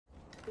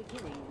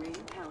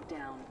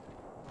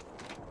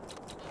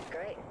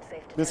Great.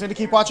 Safe to We just need to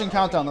keep watching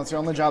countdown. That's your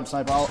only job,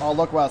 Snipe. I'll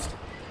look west.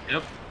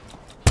 Yep.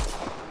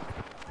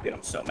 Dude,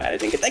 I'm so mad I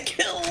didn't get that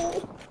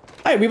kill.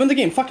 Alright, we won the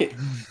game. Fuck it.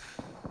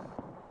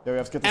 Yeah, we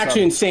have to get this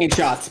Actually, up. insane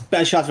shots.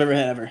 Best shots I've ever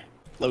had ever.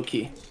 Low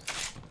key.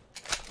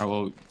 Alright,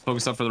 well,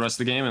 focus up for the rest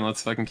of the game and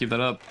let's fucking keep that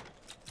up.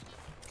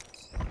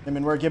 I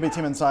mean, we're a Gibby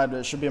team inside, but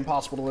it should be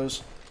impossible to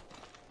lose.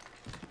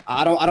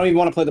 I don't even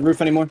want to play the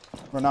roof anymore.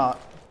 We're not.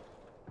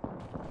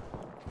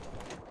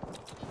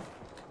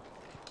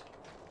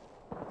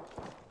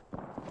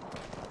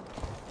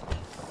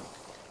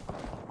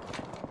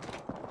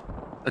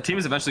 The team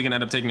is eventually gonna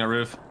end up taking our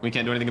roof. We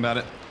can't do anything about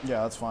it.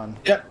 Yeah, that's fine.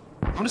 Yep.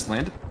 I'm just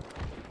landed.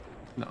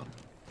 No.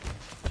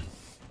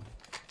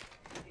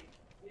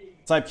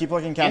 Snipe, keep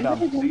looking countdown.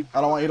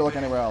 I don't want you to look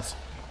anywhere else.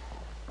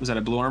 Was that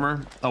a blue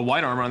armor? A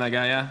white armor on that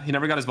guy, yeah. He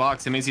never got his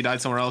box. It means he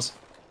died somewhere else.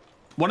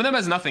 One of them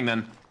has nothing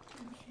then.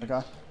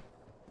 Okay.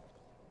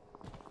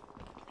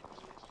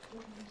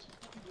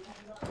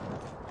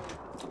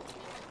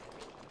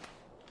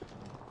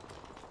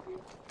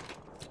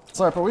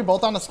 Slurp, are we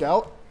both on a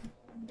scout?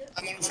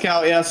 I'm on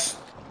scout, yes.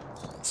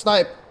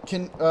 Snipe,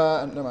 can,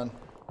 never mind.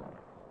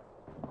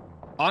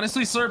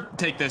 Honestly, Slurp,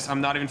 take this.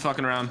 I'm not even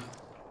fucking around.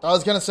 I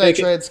was gonna say Take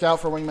it. trade scout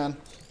for wingman.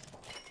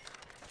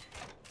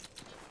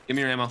 Give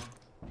me your ammo.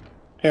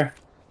 Here.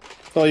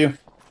 It's all you.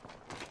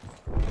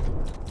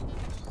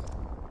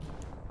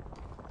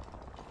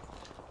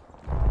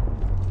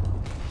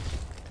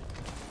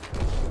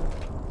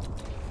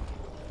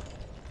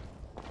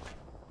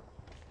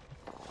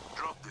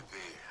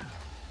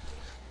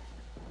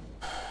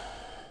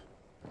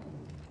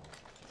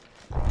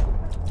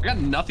 I got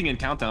nothing in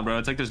countdown, bro.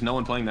 It's like there's no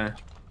one playing there.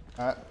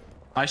 Alright.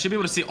 I should be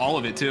able to see all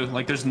of it too.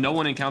 Like there's no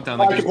one in countdown.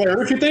 I Like, can play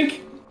roof, you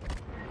think?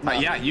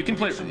 yeah, you can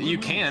play. You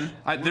can.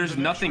 There's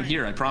nothing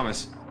here. I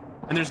promise.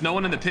 And there's no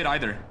one in the pit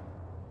either.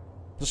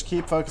 Just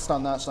keep focused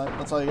on that, Snipe.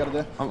 That's all you gotta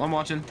do. I'm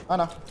watching. I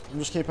know. I'm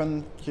just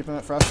keeping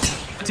it fresh.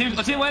 A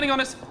team landing on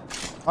us.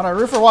 On a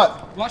roof or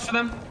what? Watch for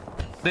them.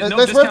 There's no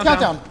roof discount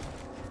countdown. down.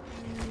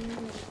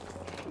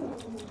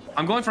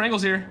 I'm going for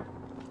angles here.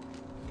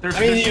 There's, I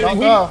mean,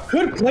 there's- we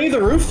could play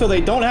the roof so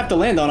they don't have to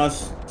land on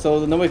us.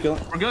 So nobody feel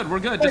it. we're good. We're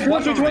good. Hey, Just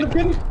watch over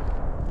me.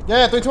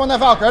 Yeah, 3, 2, 1, that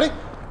Valk. Ready?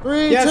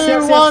 3, Yes, 2, yes,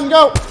 yes. 1,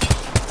 go!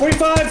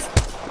 45!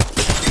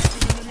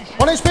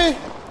 1 HP!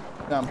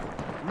 Damn.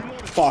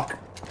 Fuck.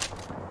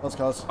 Let's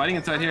go. Fighting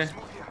inside here.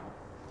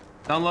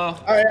 Down low.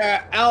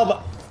 Alright,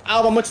 Alba,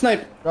 I'm with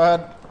Snipe. Go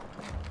ahead.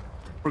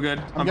 We're good.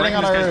 I'm breaking getting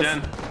on this our guy's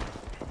roof. gen.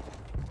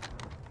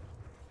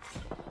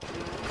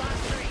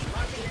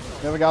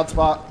 We have a god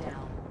spot.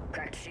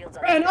 cracked shields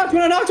I knocked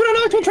one, try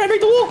to break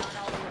the wall!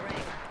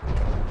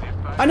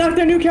 I knocked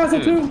their Newcastle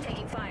too.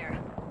 taking fire.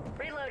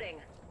 Reloading.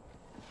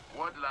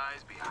 What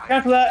lies behind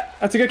After that,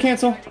 that's a good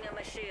cancel. Charging on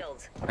my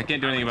shields. I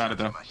can't do anything about it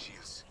though. my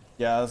shields?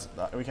 Yeah,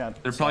 we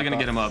can't. They're probably gonna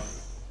get him up.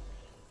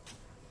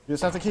 You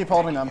just have to keep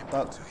holding them.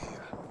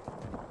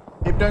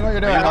 Keep doing what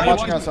you're doing. Are you I'm watching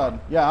watching? outside.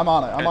 Yeah, I'm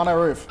on it. I'm on our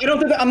roof. I don't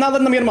think I'm not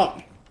letting them get him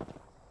up.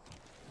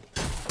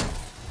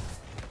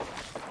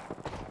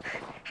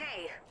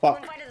 Hey, Fuck.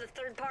 who invited the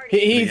third party?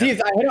 He's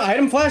I hit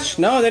him flash.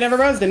 No, they never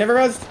rezzed. They never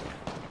rezzed.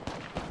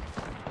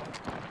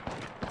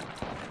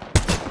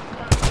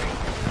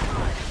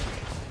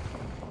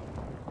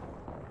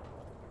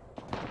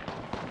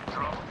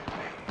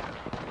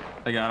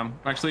 They got him.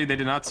 Actually, they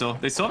did not still.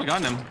 They still haven't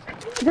gotten him.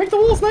 Break the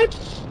wall, Snipe.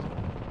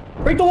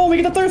 Break the wall. We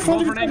get the third. I'm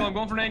going for an angle. I'm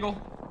going for an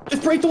angle.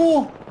 Just break the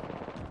wall.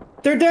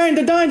 They're dying.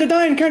 They're dying. They're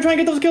dying. Can't try and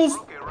get those kills.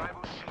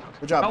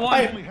 Good That job.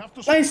 one.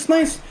 Nice,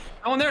 nice.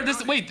 That one there.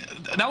 This. Wait.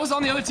 That was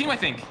on the other team, I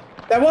think.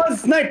 That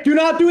was Snipe. Do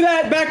not do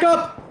that. Back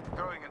up.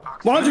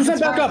 100%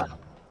 back up.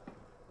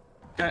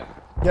 Okay.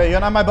 Yeah, you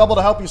don't have my bubble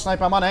to help you,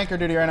 Snipe. I'm on anchor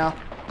duty right now.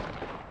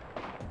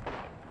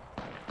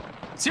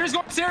 Stairs, go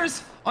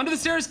upstairs. Under the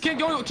stairs. Can't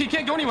go. He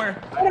can't go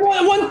anywhere.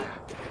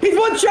 He's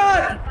one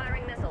shot.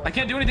 Firing missiles. I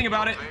can't do anything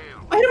about it.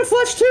 I hit him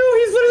flash too.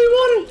 He's literally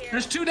one.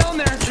 There's two down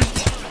there.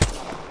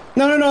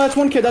 No. That's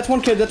one kid. That's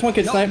one kid.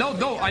 No, Snipe.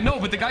 no. I know,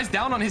 but the guy's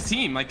down on his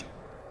team. Like,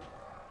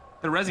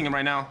 they're rezzing him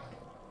right now.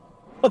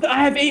 But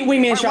I have 8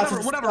 wingman shots.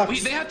 Whatever.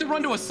 They have to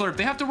run to us, Slurp.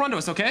 They have to run to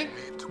us, okay?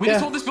 We Yeah.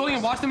 just hold this building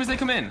and watch them as they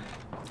come in.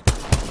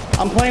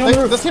 I'm playing on the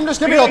roof. This team just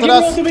Gibby We got- ulted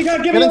give me us. ulti, we got-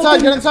 give Get me inside,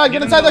 ulti. get inside, get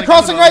Give inside. them They're the-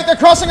 crossing right. They're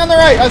crossing on the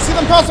right. I see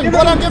them crossing.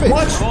 Blood on Gibby.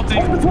 Watch. Ulti.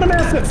 Oh, it's one of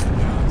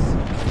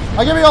massive.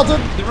 I Gibby ulted.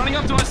 They're running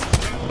up to us.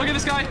 Look at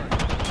this guy.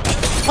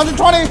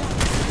 120.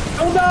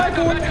 Don't die. Back,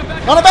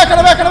 back. On the back, on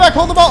the back, on the back.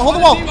 Hold the ball, hold the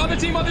wall. Other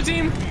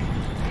team.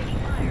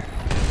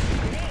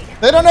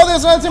 They don't know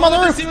there's another team on the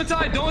Don't let roof. this team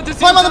inside. Don't let this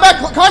team Climb on the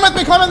inside. back. Climb with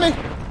me, climb with me.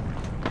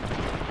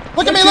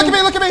 Look at me, look at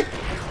me, look at me.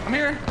 I'm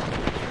here.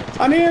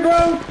 I'm here,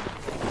 bro.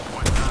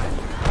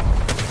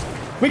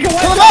 We can Kill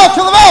the wipe Valk,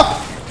 kill the Valk.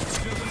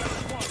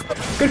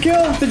 Good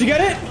kill. Did you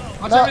get it?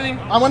 Watch No, everything.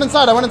 I went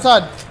inside, I went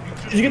inside.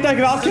 Did you get that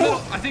Valk kill?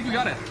 I think we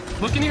got it.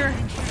 Look in here.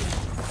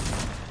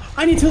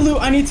 I need to loot.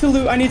 I I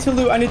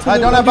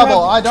don't have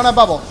bubble, I don't have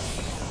bubble.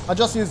 I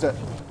just used it.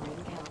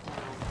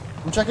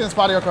 I'm checking this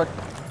body real quick.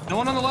 No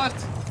one on the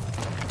left.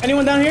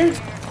 Anyone down here?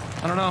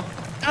 I don't know.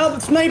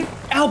 Alb, snipe!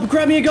 Alb,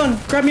 grab me a gun!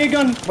 Grab me a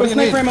gun! do With you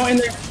sniper need? ammo in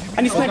there.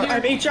 I need sniper. I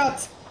have 8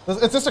 shots.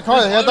 It's just a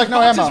car. He had like no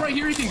Boxes ammo. right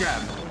here you can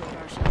grab.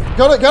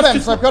 Go to him,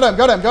 Slurp.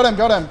 Go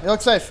to him. He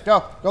looks safe.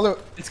 Go loot.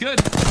 It's good.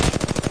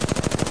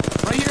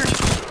 Right here.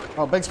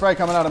 Oh, big spray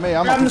coming out of me.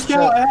 I'm Grab a the piece of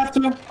scout. I shit. have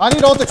to. I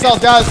need ult cells,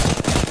 guys.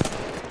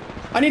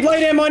 I need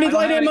light ammo. I need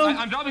light ammo.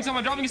 I'm dropping some.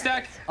 I'm dropping a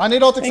stack. I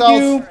need ult Thank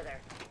cells. you.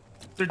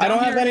 They're I down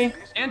don't have here any.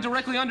 And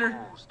directly under.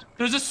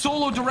 There's a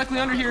solo directly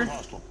under here.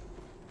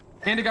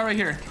 And a guy right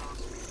here.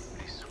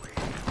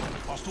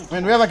 I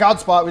mean, we have a god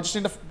spot. We just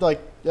need to, like,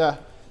 yeah.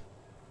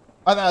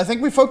 I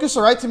think we focus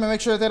the right team and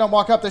make sure that they don't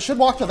walk up. They should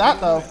walk to that,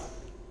 though.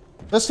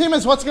 This team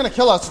is what's going to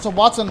kill us. It's a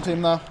Watson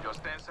team, though.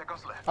 Just 10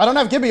 seconds left. I don't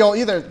have Gibby ult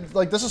either.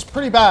 Like, this is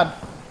pretty bad.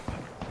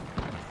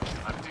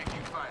 I'm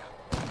taking fire.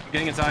 I'm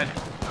getting inside.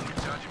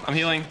 I'm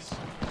healing.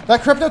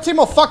 That crypto team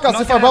will fuck us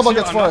if our bubble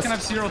gets I'm not forced. gonna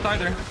have zero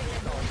either.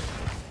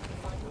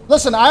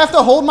 Listen, I have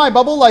to hold my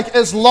bubble, like,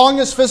 as long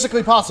as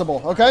physically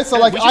possible, okay? So,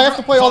 like, I have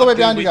to play all the way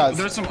behind you guys.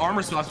 There's some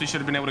armor spots we should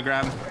have been able to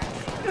grab.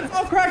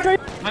 Oh, cracked right.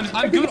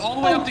 I'm good all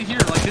the way up to here.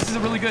 Like, this is a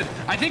really good.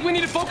 I think we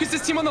need to focus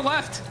this team on the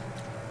left.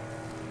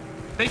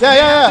 They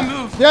have to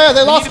move. Yeah,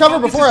 they We lost need to cover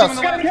focus before this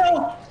team us. on the left.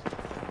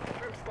 Kill.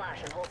 Group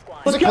splash and whole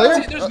squad. Is it Let's go.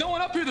 clear? There's no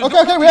one up here. There's Okay,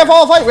 no okay, one we up have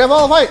all fight. We have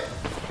all fight.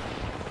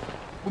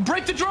 here.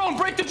 Break the drone.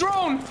 Break the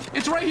drone.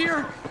 It's right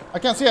here. I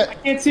can't see it.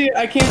 Can't see it.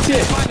 I can't see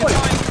it. Fine, it's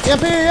fine.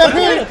 EMP,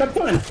 That's EMP.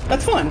 fine.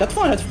 That's fine. That's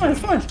fine. That's fine.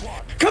 That's fine.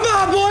 Come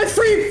on, boys.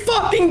 3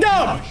 fucking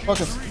down.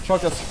 Focus,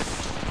 focus.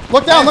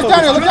 Look down, look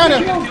down here, look down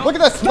here. Look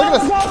at this, look at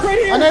this. Knock right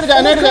here. I naded it,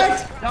 I naded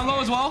it. Down low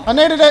as well. I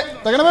naded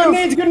it. They're gonna Good move.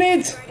 nades. Good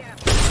nades.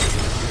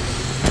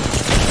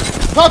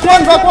 Knock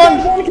one, knock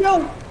one. One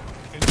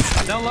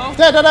kill. Down low.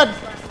 Dead. Right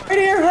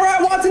here. All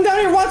right, Watson down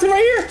here. Watson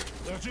right here.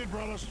 That's it,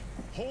 brothers.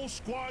 Whole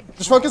squad.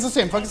 Just focus this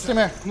team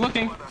here. I'm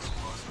looking.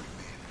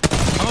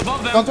 I'm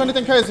above them. Don't do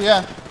anything crazy,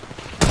 yeah.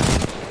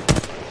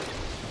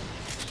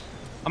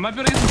 I might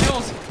be able to get some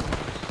kills.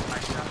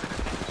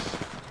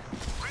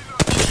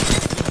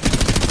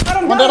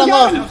 Got him. One dead on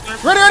low.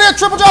 Ready,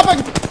 triple dropping.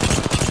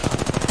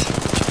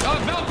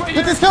 Valk right Get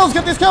here. these kills,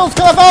 kill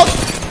that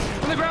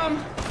Valk. On the ground.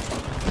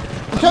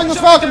 I'm killing this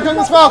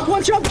Valk,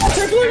 One shot.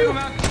 Right below you. Come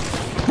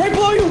out. Right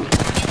below you.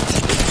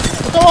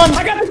 Go on.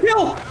 I got the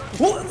kill.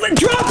 Well,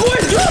 drop,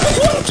 boys. Drop.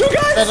 It's 1, 2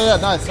 guys.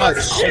 Dead, nice. Oh,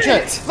 Good shit.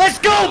 shit. Let's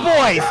go,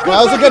 boys! That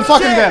was a good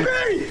fucking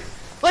game.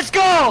 Let's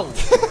go!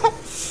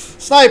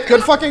 Snipe,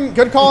 good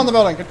call in the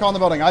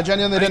building, I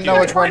genuinely didn't know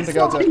which one to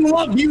go I to. fucking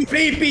love you,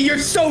 baby. You're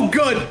so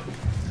good.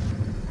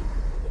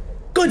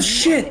 Good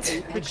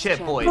shit. Good shit,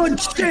 boys. Good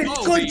shit.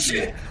 Good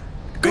shit.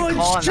 Good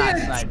Call on that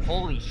shit. snipe.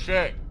 Holy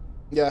shit.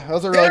 Yeah, that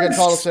was a really good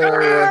call to say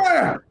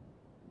earlier.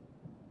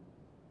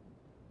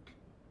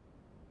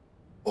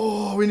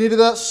 Oh, we needed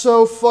that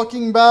so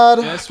fucking bad.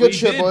 Yes, Good we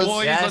shit, did, boys.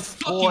 boys. Yes, Let's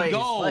fucking boys.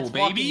 go, Let's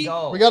baby. fucking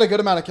go. We got a good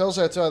amount of kills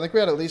there too. I think we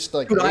had at least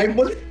like. Dude, I 8.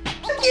 was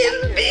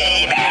fucking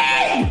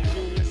beaming.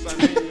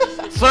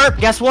 Slurp,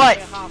 guess what?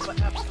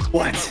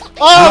 What?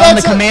 Oh, You're on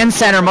the that's command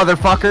center,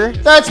 motherfucker.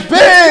 That's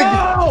big.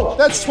 No!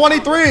 That's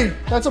 23.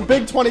 That's a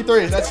big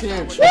 23. That's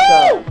huge.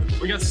 Woo!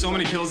 We got so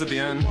many kills at the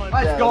end.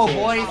 Let's go,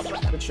 boys.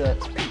 Good shit.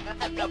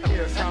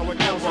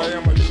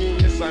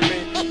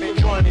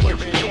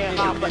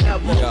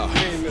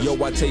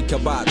 Yo, I take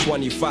about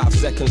 25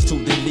 seconds to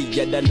delete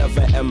yet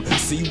another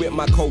MC with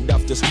my code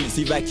off the streets.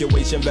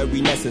 Evacuation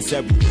very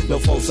necessary. No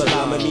false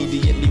alarm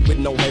immediately with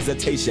no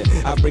hesitation.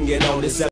 I bring it on this.